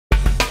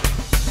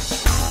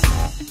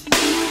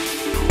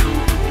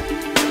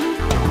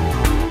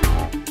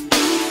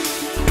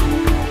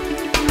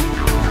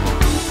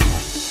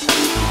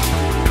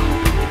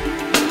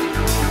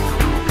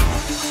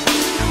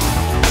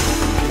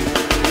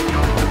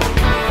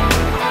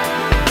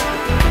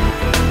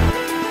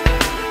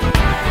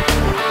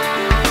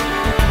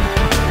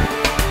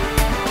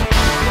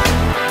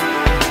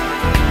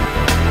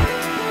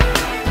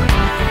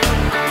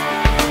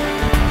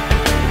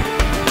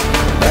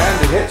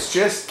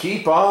just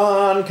keep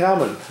on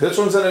coming. This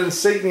one's an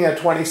Insignia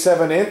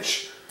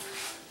 27-inch.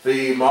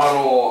 The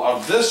model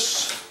of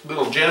this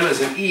little gem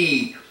is an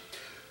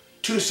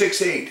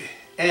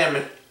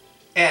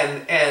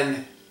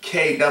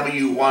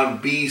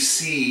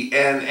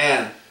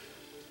E268MNNKW1BCNN.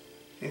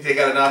 Think they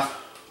got enough?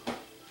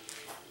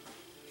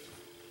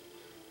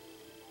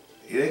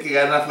 You think you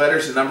got enough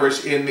letters and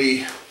numbers in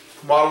the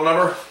model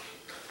number?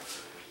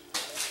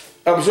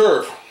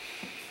 Observe.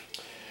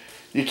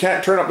 You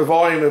can't turn up the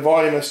volume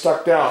is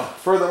stuck down.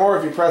 Furthermore,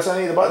 if you press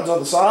any of the buttons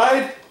on the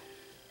side,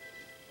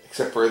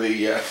 except for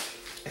the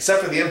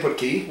input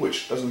key,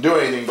 which doesn't do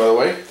anything by the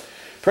way,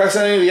 press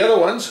any of the other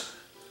ones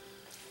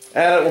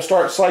and it will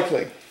start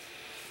cycling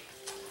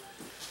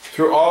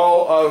through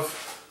all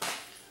of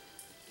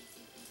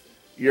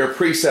your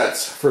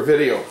presets for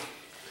video.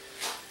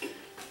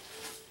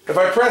 If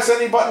I press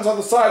any buttons on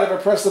the side, if I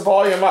press the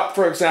volume up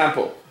for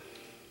example,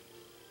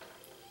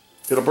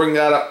 it'll bring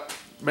that up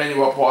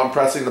menu up while I'm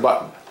pressing the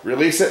button.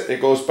 Release it,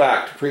 it goes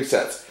back to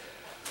presets.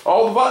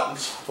 All the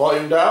buttons,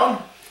 volume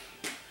down,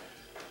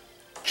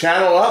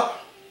 channel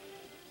up.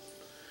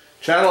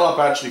 Channel up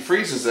actually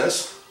freezes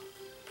this.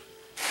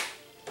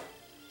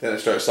 Then it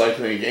starts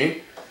cycling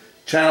again.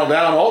 Channel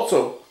down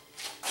also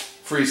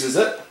freezes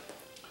it.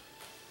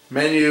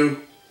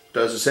 Menu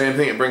does the same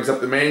thing, it brings up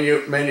the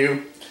menu,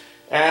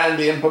 and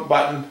the input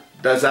button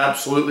does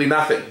absolutely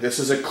nothing. This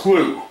is a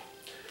clue.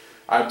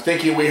 I'm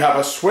thinking we have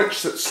a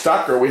switch that's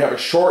stuck, or we have a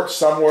short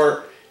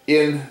somewhere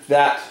in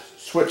that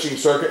switching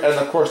circuit, and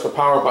of course the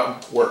power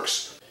button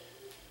works.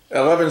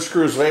 11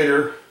 screws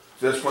later,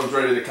 this one's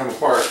ready to come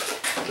apart.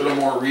 A little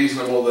more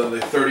reasonable than the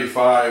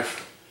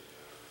 35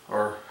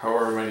 or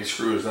however many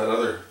screws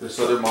this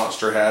other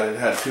monster had. It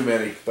had too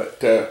many, but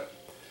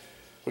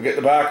we'll get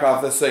the back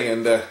off this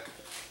thing and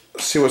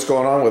see what's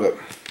going on with it.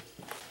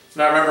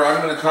 Now remember,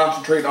 I'm going to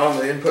concentrate on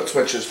the input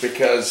switches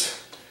because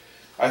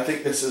I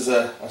think this is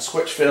a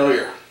switch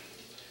failure.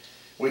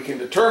 We can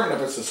determine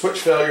if it's a switch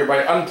failure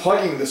by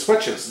unplugging the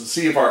switches and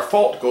see if our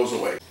fault goes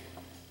away.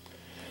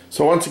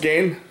 So once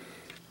again,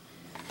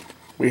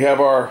 we have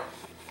our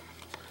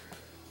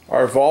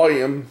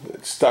volume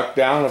that's stuck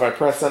down. If I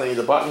press any of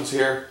the buttons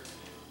here,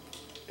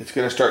 it's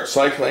going to start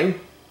cycling.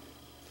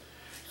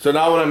 So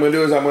now what I'm going to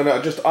do is I'm going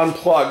to just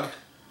unplug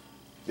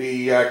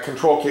the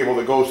control cable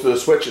that goes to the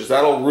switches.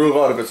 That'll rule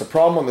out if it's a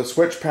problem on the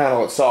switch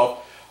panel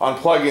itself.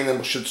 Unplugging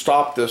them should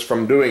stop this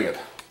from doing it.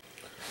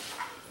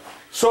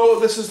 So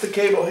this is the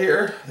cable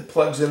here that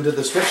plugs into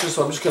the switches,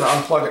 so I'm just going to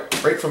unplug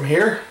it right from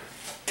here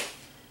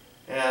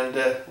and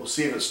we'll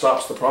see if it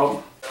stops the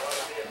problem.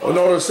 Well,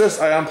 notice this,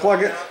 I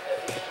unplug it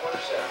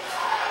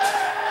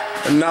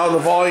and now the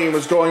volume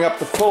is going up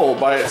to full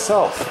by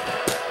itself.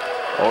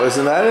 Oh,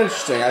 isn't that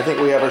interesting? I think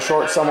we have a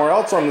short somewhere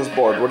else on this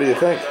board. What do you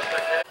think?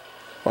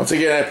 Once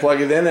again, I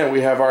plug it in and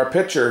we have our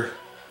picture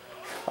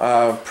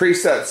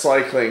preset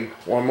cycling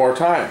one more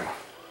time.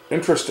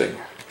 Interesting.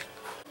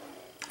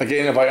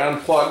 Again, if I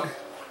unplug,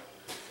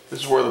 this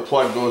is where the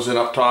plug goes in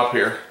up top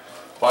here.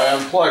 If I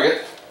unplug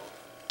it,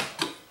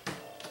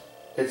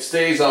 it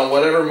stays on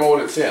whatever mode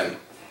it's in.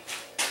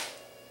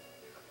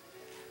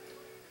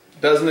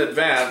 It doesn't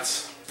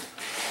advance,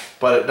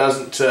 but it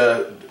doesn't,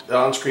 the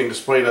on-screen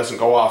display doesn't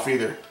go off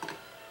either.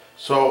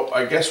 So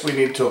I guess we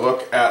need to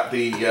look at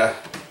the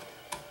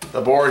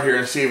board here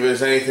and see if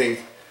there's anything.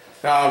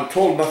 Now I'm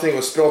told nothing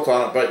was spilt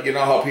on it, but you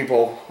know how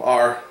people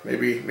are.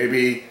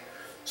 Maybe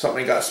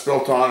something got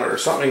spilt on it or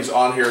something's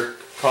on here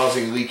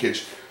causing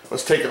leakage.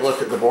 Let's take a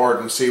look at the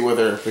board and see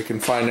whether we can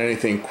find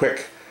anything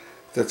quick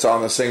that's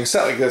on this thing.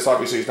 Set like this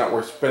obviously is not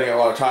worth spending a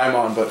lot of time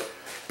on, but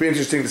it'd be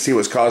interesting to see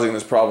what's causing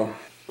this problem.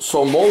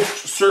 So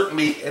most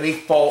certainly any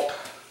fault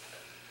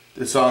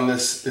that's on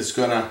this is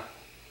gonna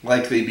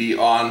likely be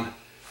on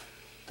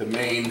the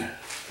main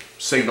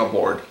signal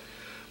board.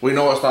 We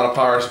know it's not a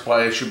power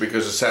supply issue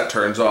because the set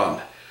turns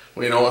on.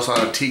 We know it's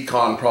not a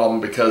T-con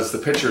problem because the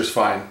picture's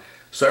fine.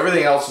 So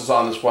everything else is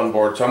on this one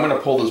board. So I'm going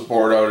to pull this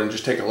board out and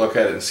just take a look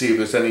at it and see if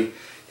there's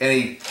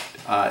any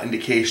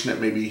indication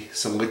that maybe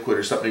some liquid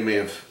or something may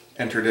have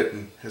entered it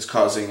and is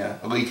causing a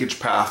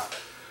leakage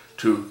path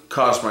to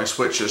cause my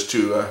switches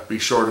to be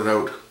shorted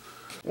out.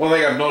 One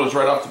thing I've noticed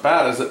right off the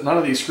bat is that none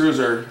of these screws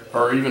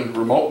are even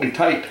remotely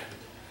tight.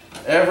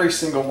 Every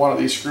single one of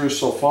these screws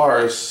so far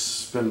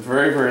has been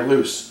very, very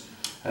loose.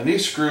 And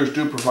these screws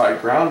do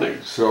provide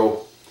grounding,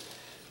 so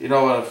you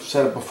know, I've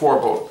said it before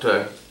about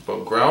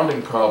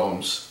grounding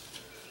problems.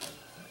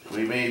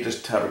 We may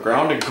just have a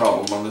grounding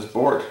problem on this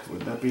board.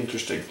 Wouldn't that be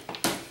interesting?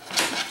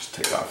 Just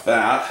take off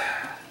that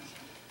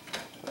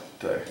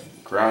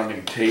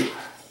grounding tape,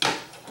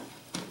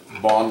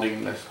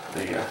 bonding the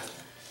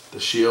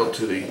shield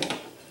to the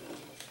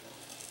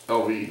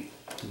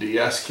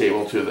LVDS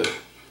cable to the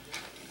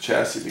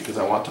chassis because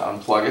I want to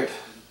unplug it.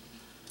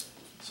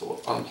 So we'll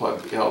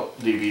unplug the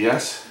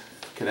LVDS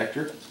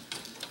connector.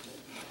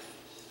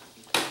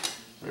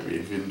 Maybe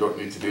you don't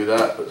need to do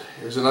that, but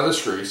here's another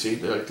screw. You see,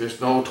 there's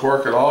no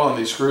torque at all on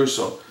these screws,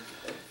 so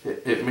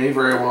it may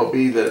very well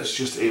be that it's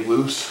just a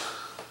loose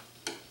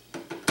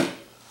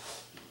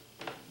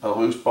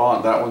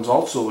bond. That one's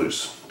also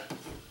loose.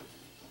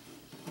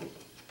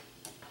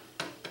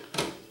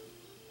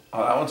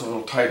 That one's a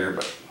little tighter,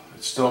 but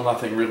it's still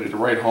nothing really to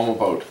write home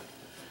about.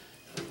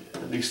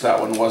 At least that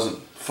one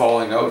wasn't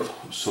falling out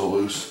so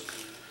loose.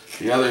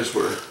 The others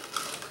were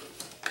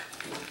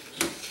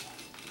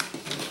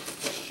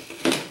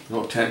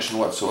no tension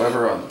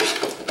whatsoever on them.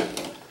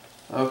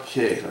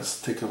 Okay,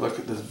 let's take a look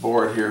at this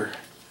board here.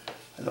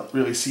 I don't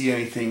really see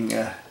anything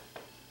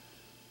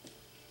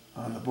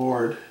on the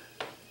board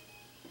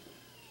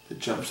that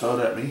jumps out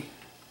at me.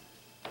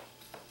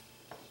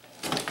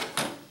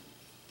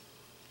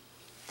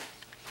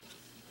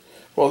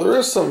 Well, there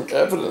is some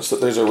evidence that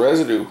there's a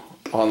residue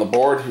on the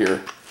board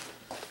here.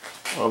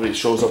 I don't know if it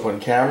shows up on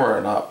camera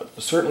or not, but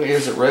there certainly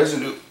is a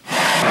residue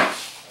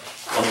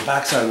on the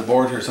back side of the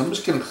board here. So I'm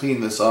just going to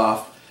clean this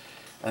off,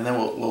 and then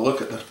we'll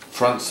look at the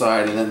front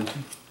side and then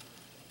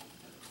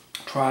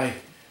try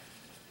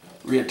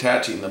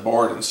reattaching the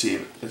board and see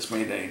if it's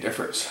made any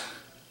difference.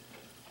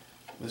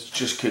 This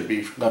just could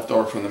be left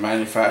over from the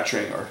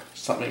manufacturing, or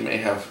something may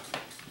have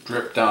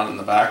dripped down in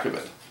the back of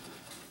it.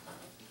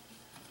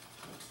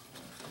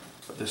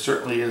 But there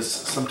certainly is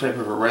some type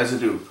of a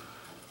residue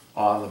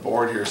on the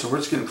board here. So we're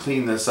just going to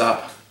clean this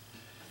up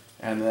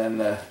and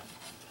then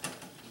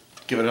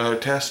give it another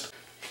test.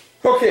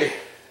 Okay,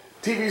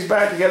 TV's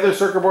back together,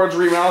 circuit board's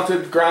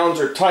remounted, grounds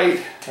are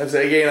tight. As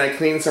again, I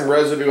cleaned some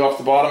residue off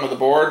the bottom of the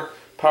board.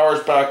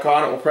 Power's back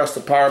on it. We'll press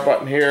the power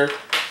button here.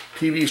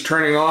 TV's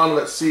turning on.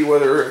 Let's see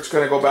whether it's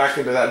going to go back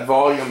into that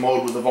volume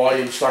mode with the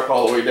volume stuck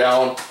all the way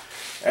down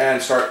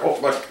and start. Oh,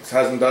 look, it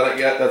hasn't done it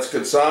yet. That's a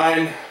good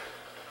sign.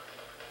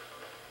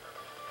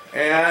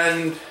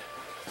 And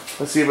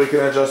let's see if we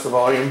can adjust the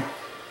volume.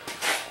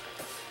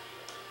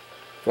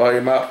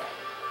 Volume up.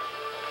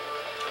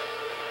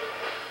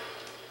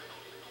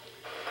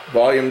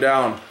 Volume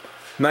down.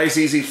 Nice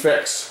easy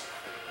fix.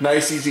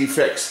 Nice easy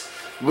fix.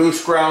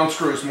 Loose ground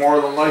screws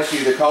more than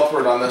likely the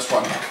culprit on this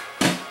one.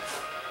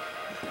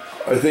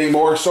 I think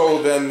more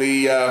so than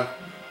the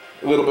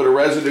little bit of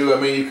residue. I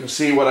mean, you can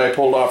see what I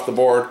pulled off the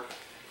board.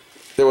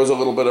 There was a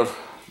little bit of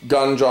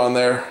gunge on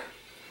there.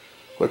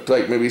 Looked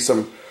like maybe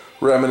some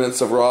remnants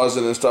of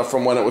rosin and stuff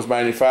from when it was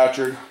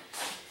manufactured.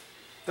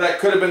 That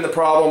could have been the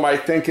problem. I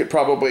think it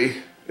probably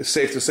is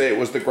safe to say it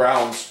was the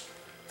grounds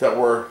that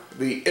were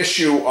the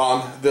issue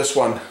on this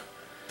one.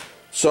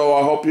 So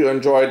I hope you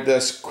enjoyed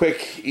this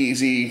quick,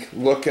 easy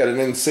look at an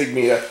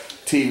Insignia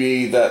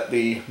TV that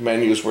the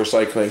menus were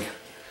cycling.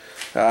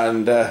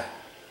 And have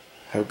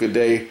a good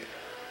day.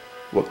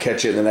 We'll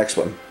catch you in the next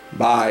one.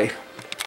 Bye.